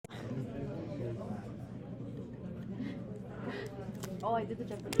Oh, I did the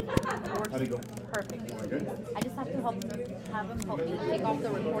Jeopardy. How'd it go? Perfect. Okay. I just have to have him help me take off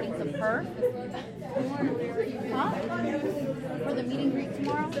the recordings of her. Huh? For the meet and greet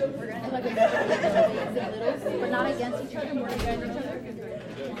tomorrow, we're gonna do like a bigs and littles, but not against each other, more against each other.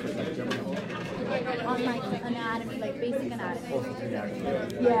 On like anatomy, like basic anatomy.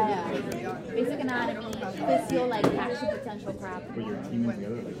 Yeah. Basic anatomy, physio, like action potential crap. But you're teaming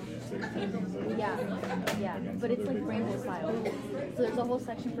together, like 6 teams in little? Yeah. But it's like rainbow style. So there's a whole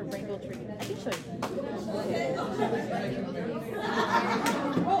section for rainbow training. I can show you.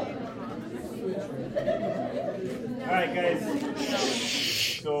 Alright guys,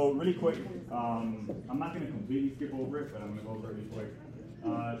 so really quick, I'm not going to completely skip over it, but I'm going to go over it really quick.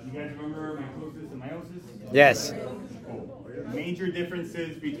 You guys remember mitosis and meiosis? Yes. Cool. Major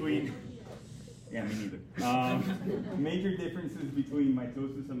differences between... Yeah, me neither. Major differences between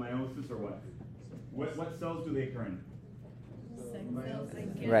mitosis and meiosis are what? What cells do they occur in?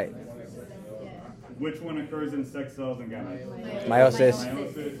 Right. Which one occurs in sex cells and gametes? Meiosis.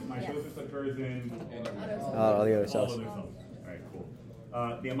 Mitosis occurs in All the other all cells. other cells. All right, cool.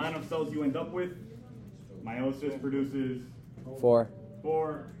 The amount of cells you end up with, meiosis produces 4,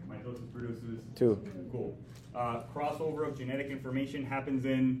 4, mitosis produces 2. Cool. Crossover of genetic information happens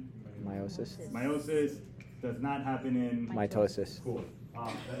in Meiosis. meiosis, does not happen in Mitosis. Cool.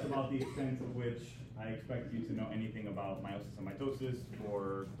 That's about the extent of which I expect you to know anything about meiosis and mitosis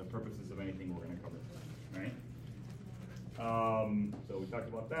for the purposes of anything we're going to cover. Right? So we talked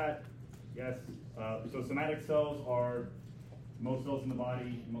about that. Yes. So somatic cells are most cells in the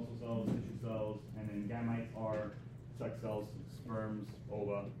body, muscle cells, tissue cells, and then gametes are sex cells, sperms,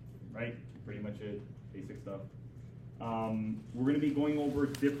 ova, right? Pretty much it, basic stuff. We're going to be going over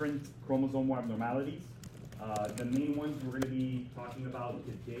different chromosomal abnormalities. The main ones we're going to be talking about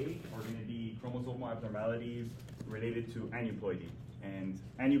today are going to be chromosomal abnormalities related to aneuploidy. And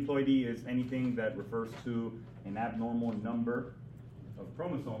aneuploidy is anything that refers to an abnormal number of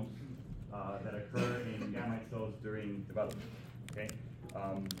chromosomes that occur in gamete cells during development. Okay?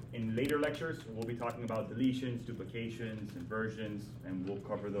 In later lectures, we'll be talking about deletions, duplications, inversions, and we'll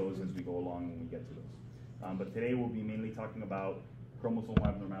cover those as we go along when we get to those. But today we'll be mainly talking about chromosomal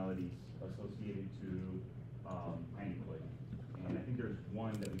abnormalities associated to aneuploidy. And I think there's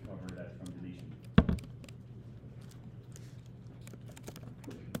one that we covered that's from deletion.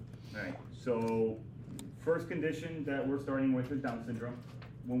 All right, so first condition that we're starting with is Down syndrome.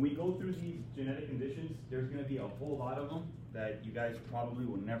 When we go through these genetic conditions, there's going to be a whole lot of them that you guys probably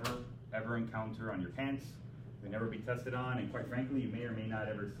will never, ever encounter on your pants. They'll never be tested on, and quite frankly, you may or may not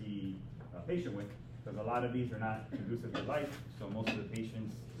ever see a patient with, because a lot of these are not conducive to life, so most of the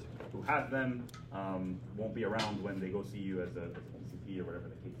patients who have them won't be around when they go see you as a PCP or whatever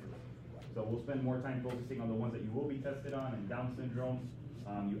the case is. So we'll spend more time focusing on the ones that you will be tested on, and Down syndrome,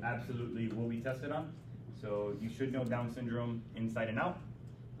 you absolutely will be tested on. So you should know Down syndrome inside and out.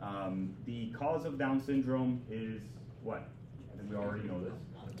 The cause of Down syndrome is what? I think we already know this.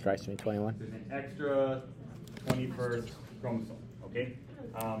 Trisomy 21. There's an extra 21st chromosome, okay?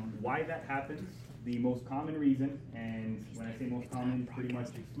 Why that happens, the most common reason, and when I say most common, pretty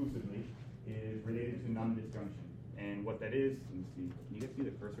much exclusively, is related to non-disjunction. And what that is, let me see, can you guys see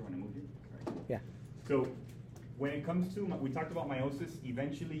the cursor when I move here? Right. Yeah. So when it comes to, we talked about meiosis,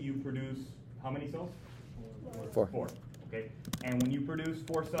 eventually you produce how many cells? 4. 4, okay? And when you produce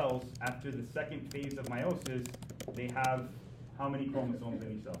 4 cells, after the second phase of meiosis, they have how many chromosomes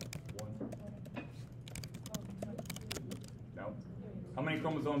in each cell? 1. No. How many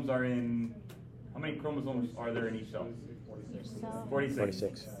chromosomes are there in each cell?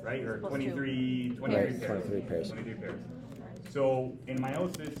 46. Right? Or 23 Right, pairs. 23 pairs. 23 pairs. So in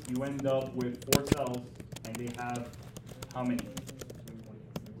meiosis, you end up with 4 cells, and they have how many?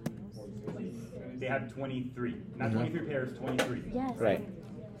 They have 23. Not 23 pairs, 23. Yes. Right.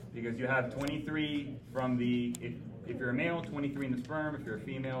 Because you have 23 from the, if you're a male, 23 in the sperm. If you're a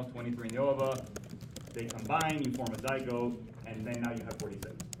female, 23 in the ova. They combine, you form a zygote, and then now you have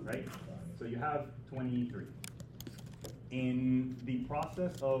 46, right? So you have 23. In the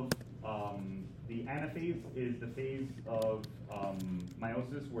process of the anaphase is the phase of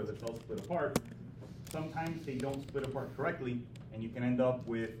meiosis where the cells split apart. Sometimes they don't split apart correctly, and you can end up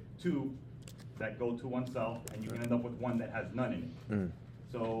with 2 that go to one cell, and you can end up with 1 that has none in it. Mm.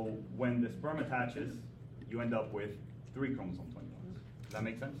 So when the sperm attaches, you end up with 3 chromosome 21s. Does that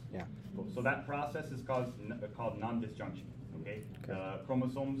make sense? Yeah. Cool. So that process is called non-disjunction. Okay? The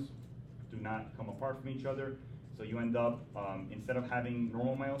chromosomes do not come apart from each other. So you end up, instead of having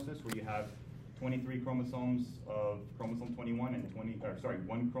normal meiosis, where you have 23 chromosomes of chromosome 21 and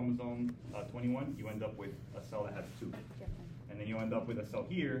 1 chromosome 21, you end up with a cell that has 2. and then you end up with a cell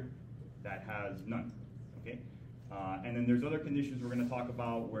here that has none, okay? And then there's other conditions we're going to talk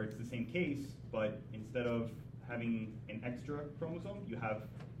about where it's the same case, but instead of having an extra chromosome, you have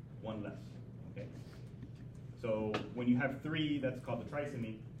one less, okay? So when you have 3, that's called the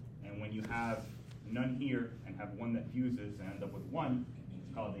trisomy, and when you have none here and have one that fuses and end up with 1,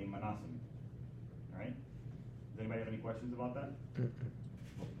 it's called a monosomy, all right? Does anybody have any questions about that?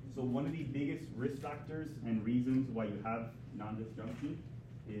 So one of the biggest risk factors and reasons why you have non-disjunction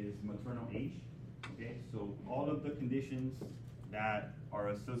is maternal age. Okay, so all of the conditions that are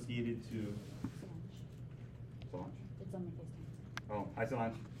associated to Solange. It's on my FaceTime. Oh, hi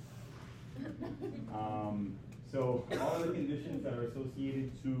Solange. So all of the conditions that are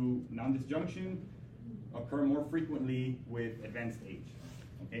associated to non-disjunction occur more frequently with advanced age.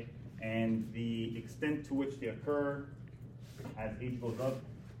 Okay, and the extent to which they occur as age goes up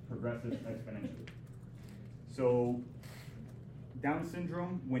progresses exponentially. So Down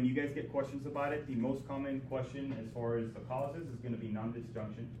syndrome, when you guys get questions about it, the most common question as far as the causes is going to be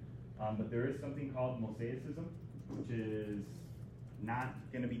non-disjunction. But there is something called mosaicism, which is not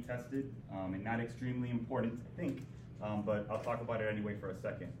going to be tested and not extremely important, I think. But I'll talk about it anyway for a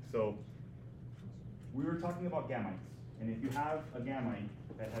second. So we were talking about gametes. And if you have a gamete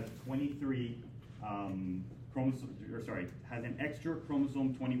that has 23 chromosomes, or sorry, has an extra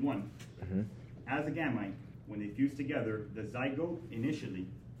chromosome 21, as a gamete, when they fuse together, the zygote initially,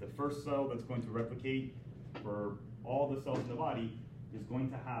 the first cell that's going to replicate for all the cells in the body, is going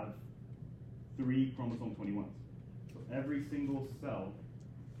to have 3 chromosome 21s. So every single cell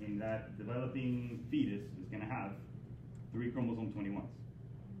in that developing fetus is going to have 3 chromosome 21s.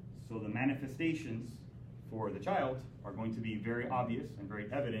 So the manifestations for the child are going to be very obvious and very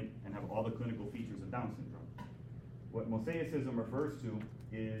evident and have all the clinical features of Down syndrome. What mosaicism refers to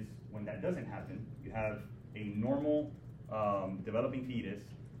is when that doesn't happen, you have a normal developing fetus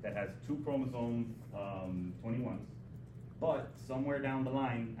that has 2 chromosome 21s, but somewhere down the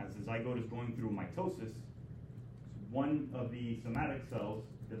line, as the zygote is going through mitosis, one of the somatic cells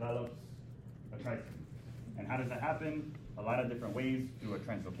develops a trisomy. And how does that happen? A lot of different ways, through a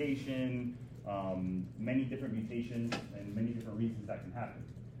translocation, many different mutations, and many different reasons that can happen.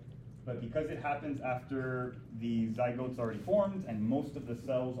 But because it happens after the zygote's already formed and most of the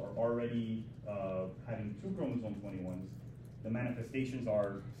cells are already having 2 chromosome 21s, the manifestations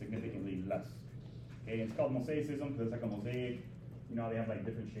are significantly less. Okay, it's called mosaicism because it's like a mosaic. You know, they have like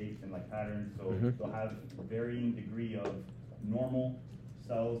different shapes and like patterns, so they'll have a varying degree of normal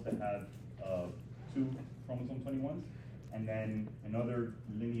cells that have 2 chromosome 21s, and then another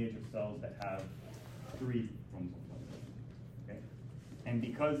lineage of cells that have 3 chromosome 21s. Okay, and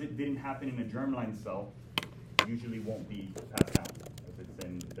because it didn't happen in a germline cell, it usually won't be passed down if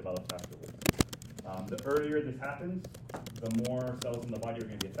it's developed afterwards. The earlier this happens, the more cells in the body are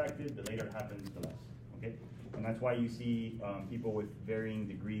going to be affected. The later it happens, the less. Okay, and that's why you see people with varying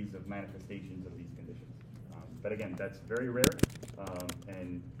degrees of manifestations of these conditions. But again, that's very rare,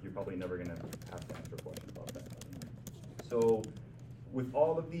 and you're probably never going to have to answer a question about that. So, with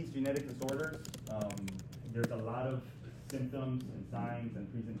all of these genetic disorders, there's a lot of symptoms and signs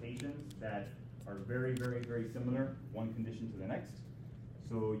and presentations that are very, very, very similar, one condition to the next.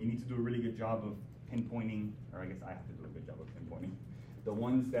 So you need to do a really good job of pinpointing, or I guess I have to do a good job of pinpointing, the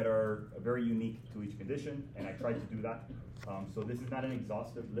ones that are very unique to each condition, and I tried to do that. So this is not an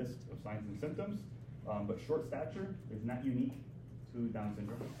exhaustive list of signs and symptoms, but short stature is not unique to Down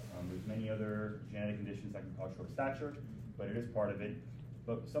syndrome. There's many other genetic conditions that can cause short stature, but it is part of it.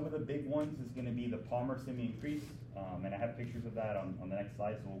 But some of the big ones is going to be the palmar simian crease, and I have pictures of that on the next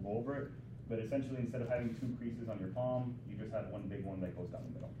slide, so we'll go over it. But essentially, instead of having 2 creases on your palm, you just have one big one that goes down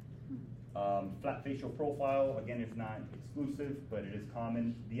the middle. Flat facial profile, again, is not exclusive, but it is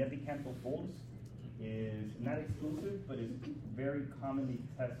common. The epicanthal folds is not exclusive, but is very commonly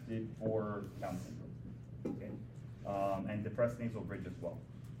tested for Down syndrome. Okay, and depressed nasal bridge as well.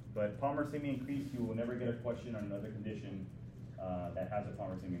 But palmar simian crease, you will never get a question on another condition that has a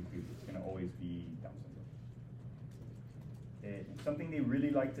palmar simian crease. It's going to always be Down syndrome. Something they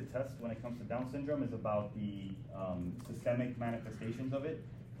really like to test when it comes to Down syndrome is about the systemic manifestations of it.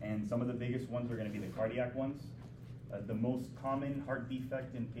 And some of the biggest ones are going to be the cardiac ones. The most common heart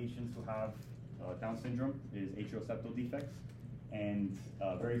defect in patients who have Down syndrome is atrial septal defects, and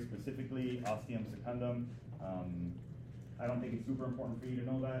very specifically ostium secundum. I don't think it's super important for you to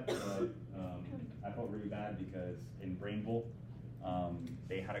know that, but I felt really bad because in Brainbowl,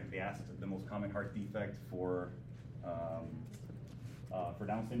 they asked the most common heart defect for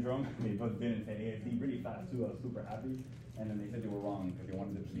Down syndrome. They both did and said ASD really fast too. I was super happy. And then they said they were wrong because they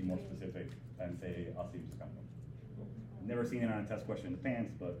wanted it to be more specific and say ostium secundum. Never seen it on a test question in the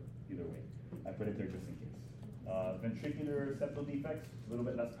pants, but either way, I put it there just in case. Ventricular septal defects, a little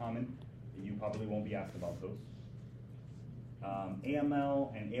bit less common. You probably won't be asked about those.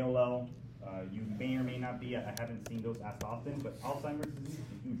 AML and ALL, you may or may not be, I haven't seen those asked often, but Alzheimer's disease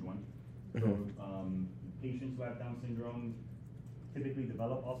is a huge one. So patients who have Down syndrome typically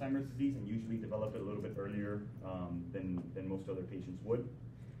develop Alzheimer's disease and usually develop it a little bit earlier than most other patients would.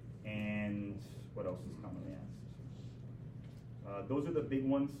 And what else is commonly asked? Those are the big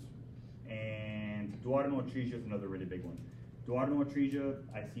ones. And duodenal atresia is another really big one. Duodenal atresia,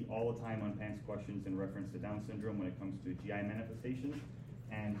 I see all the time on PANCE questions in reference to Down syndrome when it comes to GI manifestations,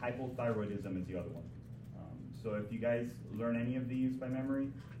 and hypothyroidism is the other one. So if you guys learn any of these by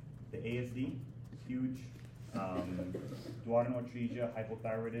memory, the ASD is huge, duodenal atresia,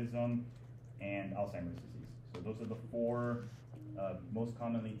 hypothyroidism, and Alzheimer's disease. So those are the four most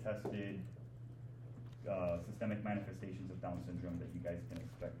commonly tested systemic manifestations of Down syndrome that you guys can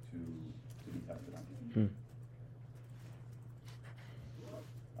expect to be tested on.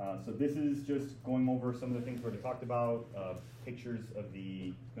 So this is just going over some of the things we already talked about, pictures of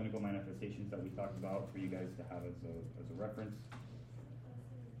the clinical manifestations that we talked about for you guys to have as a reference.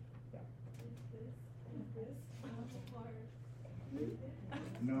 Yeah.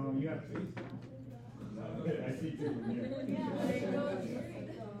 No, you have two. No, I see two from here.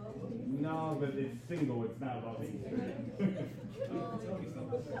 No, but it's single, it's not about being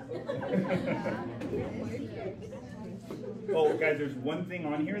Oh, guys, there's one thing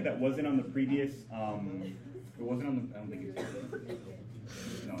on here that wasn't on the previous, it wasn't on the, I don't think it's,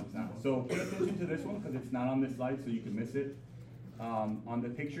 no, it's not. So pay attention to this one because it's not on this slide, so you can miss it. On the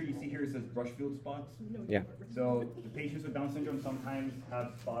picture you see here, it says brush field spots. Yeah. So the patients with Down syndrome sometimes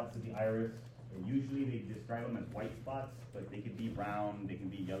have spots of the iris. And usually they describe them as white spots, but they could be brown, they can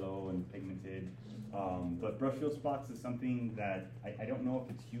be yellow and pigmented. But brush field spots is something that I don't know if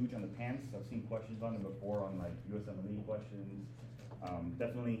it's huge on the PANCE. I've seen questions on them before on like USMLE questions,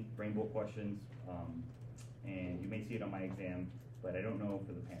 definitely rainbow questions, and you may see it on my exam, but I don't know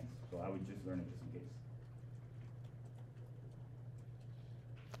for the PANCE. So I would just learn it just in case.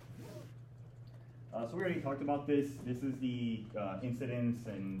 So we already talked about this. This is the incidence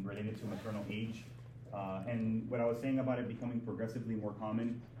and related to maternal age. And what I was saying about it becoming progressively more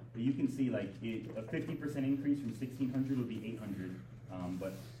common, you can see like a 50% increase from 1600 would be 800,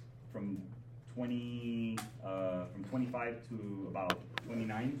 but from 25 to about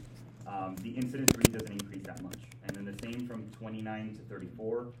 29, the incidence really doesn't increase that much. And then the same from 29 to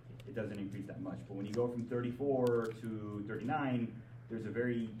 34, it doesn't increase that much. But when you go from 34 to 39, there's a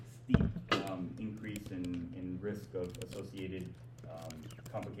very steep increase in risk of associated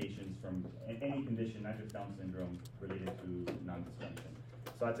complications from any condition, not just Down syndrome, related to non-dysfunction.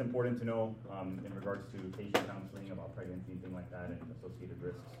 So that's important to know in regards to patient counseling about pregnancy and things like that and associated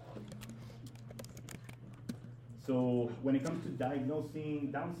risks. So when it comes to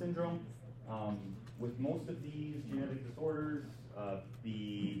diagnosing Down syndrome, with most of these genetic disorders,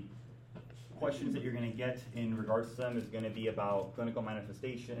 the questions that you're going to get in regards to them is going to be about clinical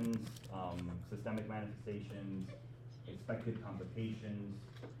manifestations, systemic manifestations, expected complications,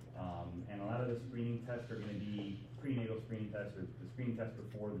 and a lot of the screening tests are going to be prenatal screening tests or the screening test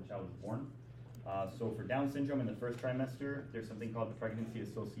before the child is born. So for Down syndrome in the first trimester, there's something called the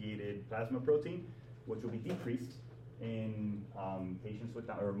pregnancy-associated plasma protein, which will be decreased in patients with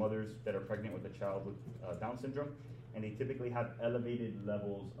or mothers that are pregnant with a child with Down syndrome, and they typically have elevated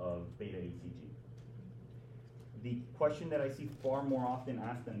levels of beta-HCG. The question that I see far more often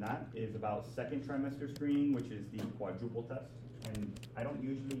asked than that is about second trimester screening, which is the quadruple test. And I don't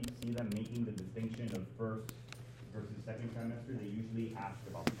usually see them making the distinction of first versus second trimester. They usually ask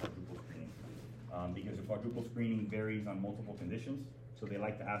about the quadruple screening because the quadruple screening varies on multiple conditions. So they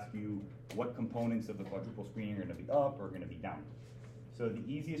like to ask you what components of the quadruple screening are going to be up or going to be down. So the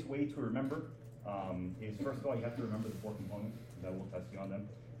easiest way to remember is, first of all, you have to remember the 4 components that will test you on them.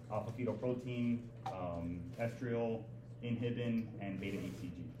 Alpha-fetoprotein, estriol, inhibin, and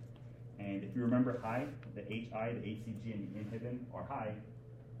beta-HCG. And if you remember high, the HI, the HCG, and the inhibin are high,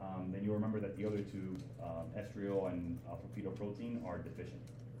 then you'll remember that the other 2, estriol and alpha-fetoprotein, are deficient.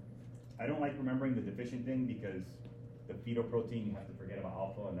 I don't like remembering the deficient thing because the fetoprotein, you have to forget about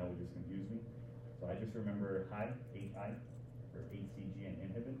alpha, and that would just confuse me. So I just remember high, HI, or HCG and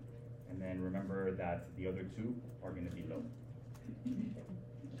inhibin, and then remember that the other 2 are going to be low.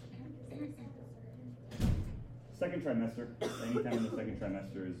 Second trimester, anytime in the second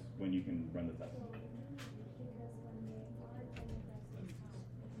trimester is when you can run the test.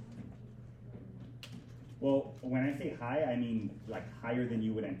 Well, when I say high, I mean like higher than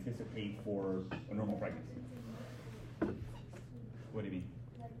you would anticipate for a normal pregnancy. What do you mean?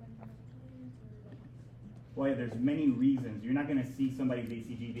 Well, yeah, there's many reasons. You're not going to see somebody's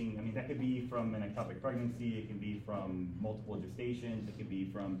ACG being, I mean, that could be from an ectopic pregnancy, it can be from multiple gestations, it could be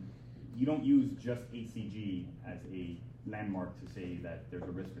from, you don't use just ACG as a landmark to say that there's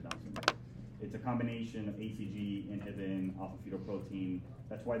a risk for Down syndrome. It's a combination of ACG, inhibin, alpha-fetoprotein.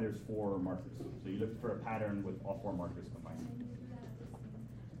 That's why there's 4 markers. So you look for a pattern with all 4 markers combined.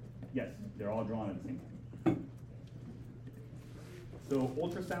 Yes, they're all drawn at the same time. So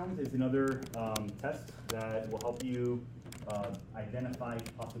ultrasound is another test that will help you identify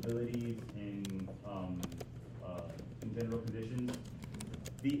possibilities in general conditions.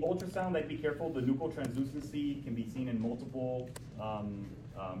 The ultrasound, like, be careful, the nuchal translucency can be seen in multiple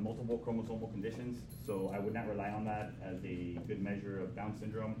chromosomal conditions, so I would not rely on that as a good measure of Down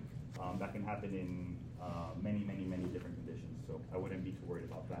syndrome. That can happen in many different conditions, so I wouldn't be too worried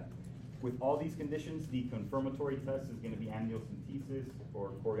about that. With all these conditions, the confirmatory test is going to be amniocentesis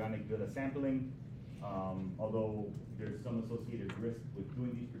or chorionic villus sampling, although there's some associated risk with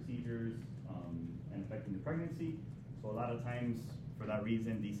doing these procedures and affecting the pregnancy. So a lot of times, for that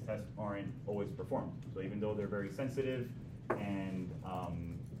reason, these tests aren't always performed. So even though they're very sensitive and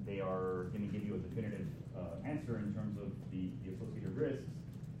they are going to give you a definitive answer in terms of the associated risks,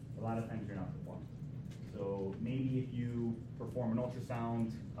 a lot of times you're not performed. So maybe if you perform an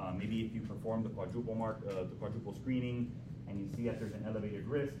ultrasound, maybe if you perform the quadruple screening, and you see that there's an elevated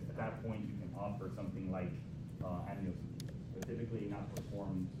risk, at that point you can offer something like amniocentesis, but typically not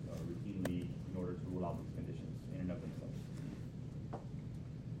performed routinely in order to rule out these conditions in and of themselves.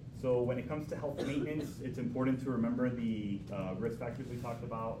 So when it comes to health maintenance, it's important to remember the risk factors we talked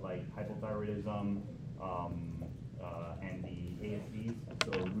about, like hypothyroidism and the ASDs.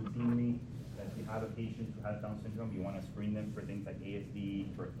 So routinely, if you have a patient who has Down syndrome, you want to screen them for things like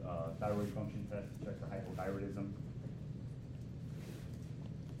ASD, for thyroid function tests, check for hypothyroidism.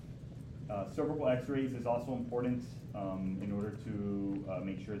 Cervical x-rays is also important in order to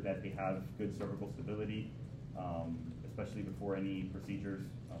make sure that they have good cervical stability, especially before any procedures.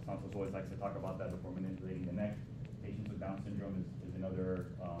 Santos always likes to talk about that before manipulating the neck. Patients with Down syndrome is another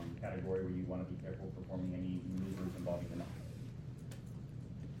category where you want to be careful performing any maneuvers involving the neck.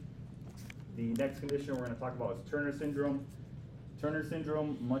 The next condition we're going to talk about is Turner syndrome. Turner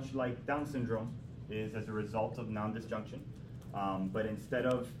syndrome, much like Down syndrome, is as a result of non-disjunction. But instead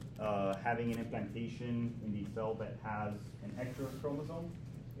of having an implantation in the cell that has an extra chromosome,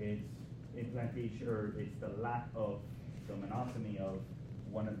 it's implantation, or it's the lack of the monosomy of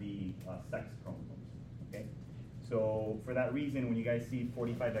one of the sex chromosomes. Okay, so for that reason, when you guys see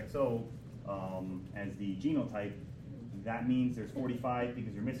 45XO as the genotype, that means there's 45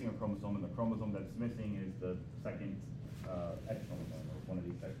 because you're missing a chromosome, and the chromosome that's missing is the second X chromosome, or one of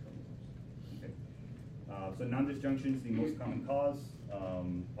these X chromosomes. Okay. So non-disjunction is the most common cause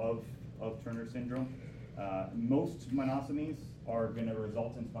of Turner syndrome. Most monosomies are going to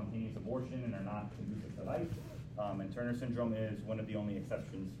result in spontaneous abortion and are not conducive to life. And Turner syndrome is one of the only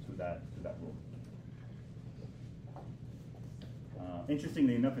exceptions to that rule.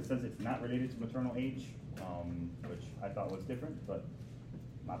 Interestingly enough, it says it's not related to maternal age, which I thought was different, but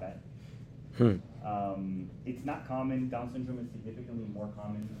my bad. It's not common. Down syndrome is significantly more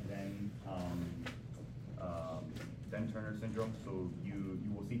common than Turner syndrome, so you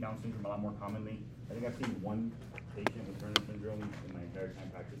will see Down syndrome a lot more commonly. I think I've seen one patient with Turner syndrome in my entire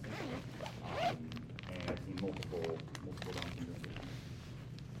time practicing, and I've seen multiple Down syndrome patients.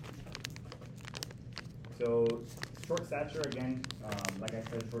 So short stature, again, like I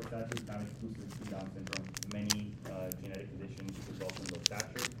said, short stature is not exclusive to Down syndrome. Many genetic conditions result in low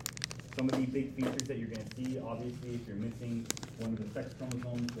stature. Some of the big features that you're going to see, obviously, if you're missing one of the sex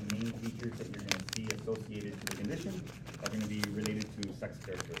chromosomes, the main features that you're going to see associated to the condition are going to be related to sex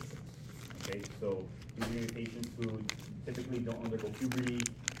characteristics. Okay, so these are going to be patients who typically don't undergo puberty,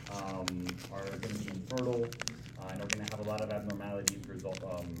 are going to be infertile, and are going to have a lot of abnormalities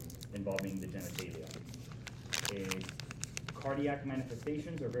involving the genitalia. Cardiac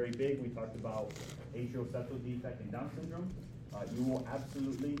manifestations are very big. We talked about atrial septal defect and Down syndrome. You will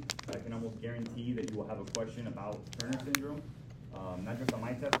absolutely, I can almost guarantee that you will have a question about Turner syndrome, not just on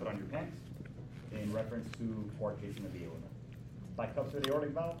my test, but on your pants, in reference to coarctation of the aorta. Bicuspid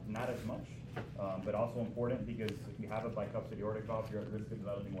aortic valve, not as much, but also important because if you have a bicuspid aortic valve, you're at risk of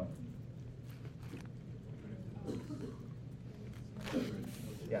developing what?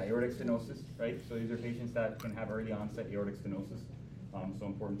 Yeah, aortic stenosis, right? So these are patients that can have early onset aortic stenosis, so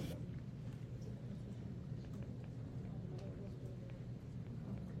important to them.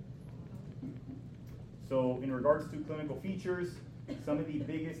 So in regards to clinical features, Some of the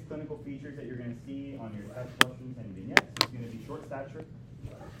biggest clinical features that you're going to see on your test questions and vignettes is going to be short stature,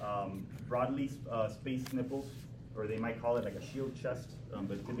 broadly spaced nipples, or they might call it like a shield chest,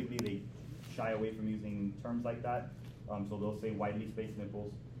 but typically they shy away from using terms like that. So they'll say widely spaced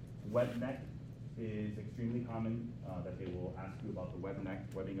nipples. Webbed neck is extremely common, that they will ask you about the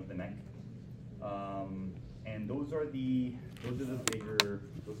webbing of the neck. And those are the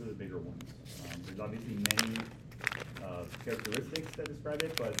bigger ones. There's obviously many characteristics that describe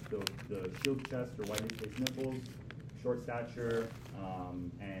it, but the shield chest or widely spaced nipples, short stature,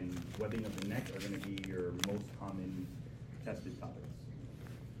 and webbing of the neck are going to be your most common tested topics.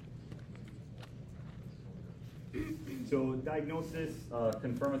 So diagnosis,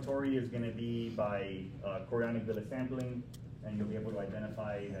 confirmatory is going to be by chorionic villus sampling, and you'll be able to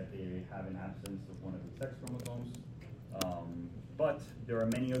identify that they have an absence of one of the sex chromosomes. But there are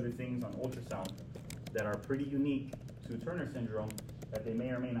many other things on ultrasound that are pretty unique to Turner syndrome that they may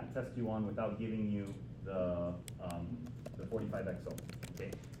or may not test you on without giving you the 45XO.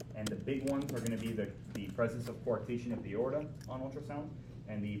 Okay? And the big ones are going to be the presence of coarctation of the aorta on ultrasound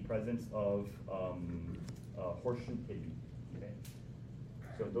and the presence of horseshoe kidney. Okay?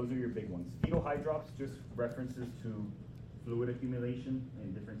 So those are your big ones. Fetal hydrops, just references to fluid accumulation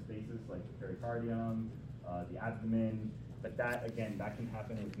in different spaces like the pericardium, the abdomen, but that, again, that can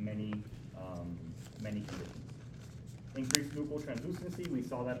happen with many conditions. Increased nuchal translucency, we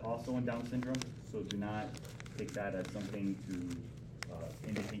saw that also in Down syndrome, so do not take that as something to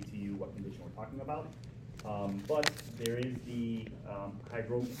indicate to you what condition we're talking about. But there is the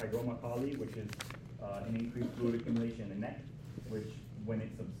hygromegaly, which is an increased fluid accumulation in the neck, which, when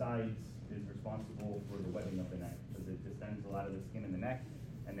it subsides, is responsible for the webbing of the neck, because it distends a lot of the skin in the neck,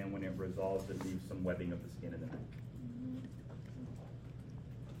 and then when it resolves, it leaves some webbing of the skin in the neck.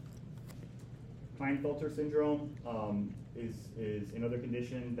 Klinefelter syndrome is another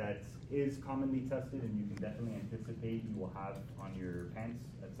condition that is commonly tested, and you can definitely anticipate you will have on your pants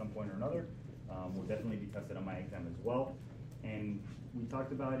at some point or another. Will definitely be tested on my exam as well. And we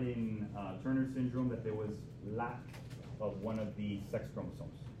talked about in Turner syndrome that there was lack of one of the sex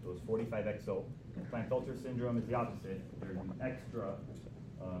chromosomes. It was 45XO. Klinefelter syndrome is the opposite. There's an extra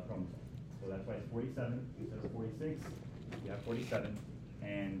chromosome. So that's why it's 47 instead of 46. You have 47.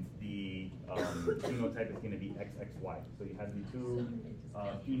 And the phenotype is going to be XXY. So you have the two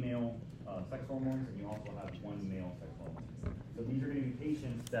female sex hormones, and you also have one male sex hormone. So these are going to be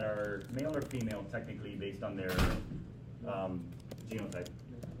patients that are male or female, technically, based on their genotype.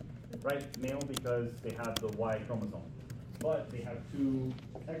 Right? Male because they have the Y chromosome. But they have two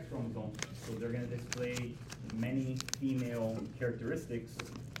X chromosomes, so they're going to display many female characteristics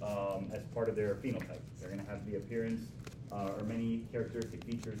as part of their phenotype. They're going to have the appearance or many characteristic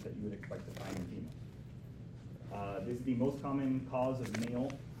features that you would expect to find in females. This is the most common cause of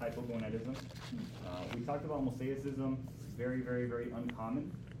male hypogonadism. We talked about mosaicism. It's very, very, very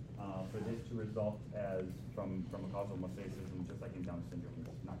uncommon for this to result as from a cause of mosaicism, just like in Down syndrome.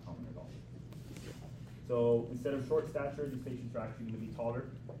 It's not common at all. So instead of short stature, these patients are actually going to be taller,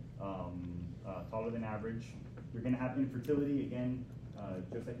 taller than average. You're going to have infertility, again,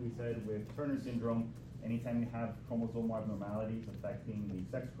 just like we said with Turner syndrome. Anytime you have chromosomal abnormalities affecting the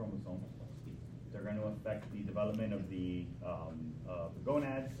sex chromosome, they're going to affect the development of the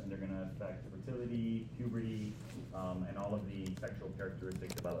gonads, and they're going to affect fertility, puberty, and all of the sexual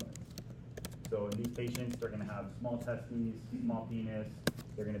characteristic development. So in these patients, they're going to have small testes, small penis,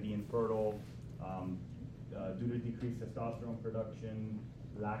 they're going to be infertile, due to decreased testosterone production,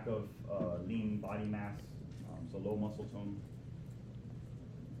 lack of lean body mass, so low muscle tone.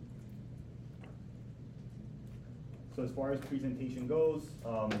 So as far as presentation goes,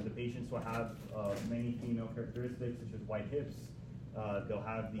 the patients will have many female characteristics, such as white hips. They'll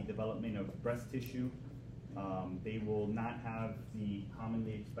have the development of breast tissue. They will not have the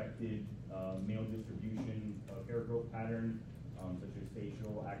commonly expected male distribution of hair growth pattern, such as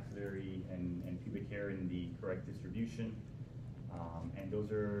facial, axillary, and pubic hair in the correct distribution. And those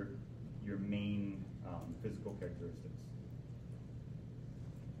are your main physical characteristics.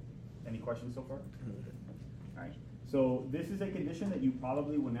 Any questions so far? All right. So this is a condition that you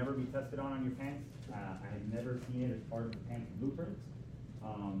probably will never be tested on your pants. I have never seen it as part of the pants blueprint,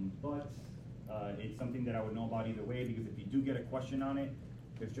 but it's something that I would know about either way, because if you do get a question on it,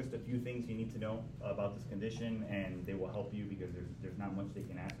 there's just a few things you need to know about this condition, and they will help you because there's not much they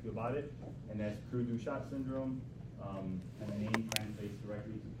can ask you about it. And that's Cru-Du-Chat syndrome, and the name translates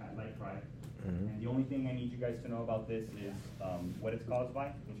directly to cat-like cry. And the only thing I need you guys to know about this is what it's caused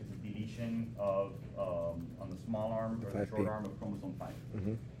by, which is a deletion of on the small arm or the short arm of chromosome 5.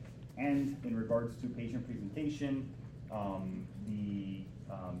 And in regards to patient presentation, The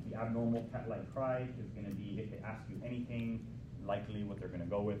abnormal cat-like cry is going to be, if they ask you anything, likely what they're going to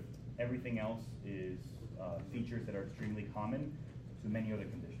go with. Everything else is features that are extremely common to many other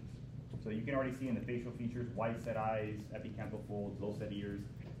conditions. So you can already see in the facial features, wide set eyes, epicanthal folds, low set ears.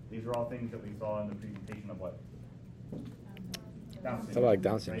 These are all things that we saw in the presentation of what? Down syndrome. It's like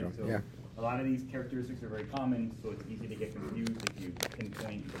Down syndrome, right? So yeah. A lot of these characteristics are very common, so it's easy to get confused if you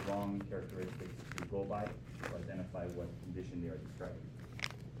pinpoint the wrong characteristics to go by to identify what condition they are describing.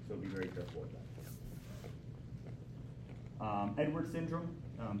 So be very careful with that. Edwards syndrome.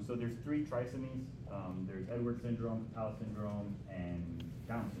 So there's three trisomies. There's Edwards syndrome, Patau syndrome, and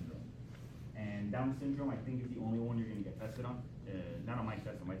Down syndrome. And Down syndrome, I think, is the only one you're going to get tested on. Not on my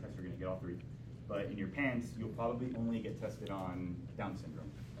test. On my test, you're going to get all three. But in your pants, you'll probably only get tested on Down syndrome.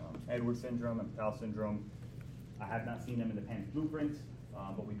 Edwards syndrome and Patau syndrome, I have not seen them in the PANS blueprint,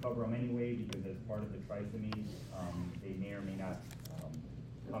 but we cover them anyway because as part of the trisomies, they may or may not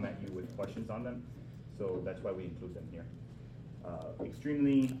come at you with questions on them. So that's why we include them here.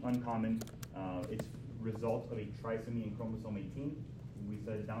 Extremely uncommon. It's result of a trisomy in chromosome 18. We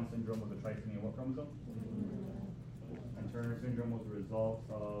said Down syndrome was a trisomy in what chromosome? And Turner syndrome was a result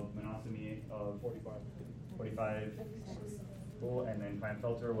of monosomy of 45. Cool. And then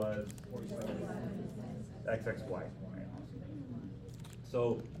Klinefelter was XXY.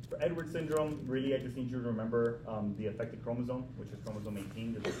 So for Edwards syndrome, really I just need you to remember the affected chromosome, which is chromosome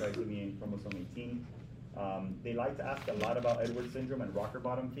 18. There's a trisomy in chromosome 18. They like to ask a lot about Edwards syndrome and rocker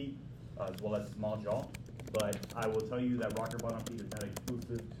bottom feet, as well as small jaw. But I will tell you that rocker bottom feet is not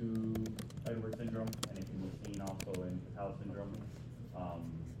exclusive to Edwards syndrome, and it can be seen also in Patau syndrome.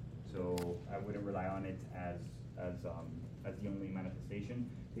 So I wouldn't rely on it as the only manifestation.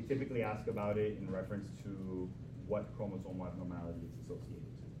 They typically ask about it in reference to what chromosomal abnormality it's associated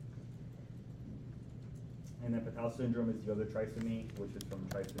to. And then Patau syndrome is the other trisomy, which is from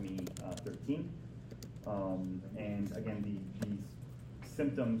trisomy 13. And again, these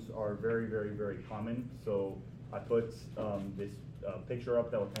symptoms are very, very, very common. So I put this picture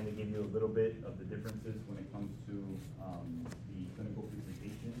up that will kind of give you a little bit of the differences when it comes to the clinical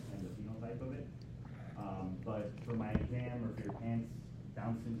presentation and the phenotype of it. But for my exam or for your PANS,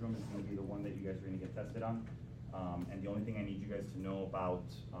 Down syndrome is going to be the one that you guys are going to get tested on. And the only thing I need you guys to know about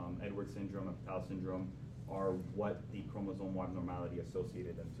Edwards syndrome and Patau syndrome are what the chromosomal abnormality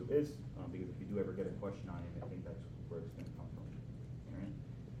associated them to is, because if you do ever get a question on it, I think that's where it's going to come from. All right?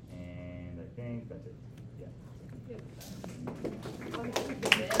 And I think that's it. Yeah.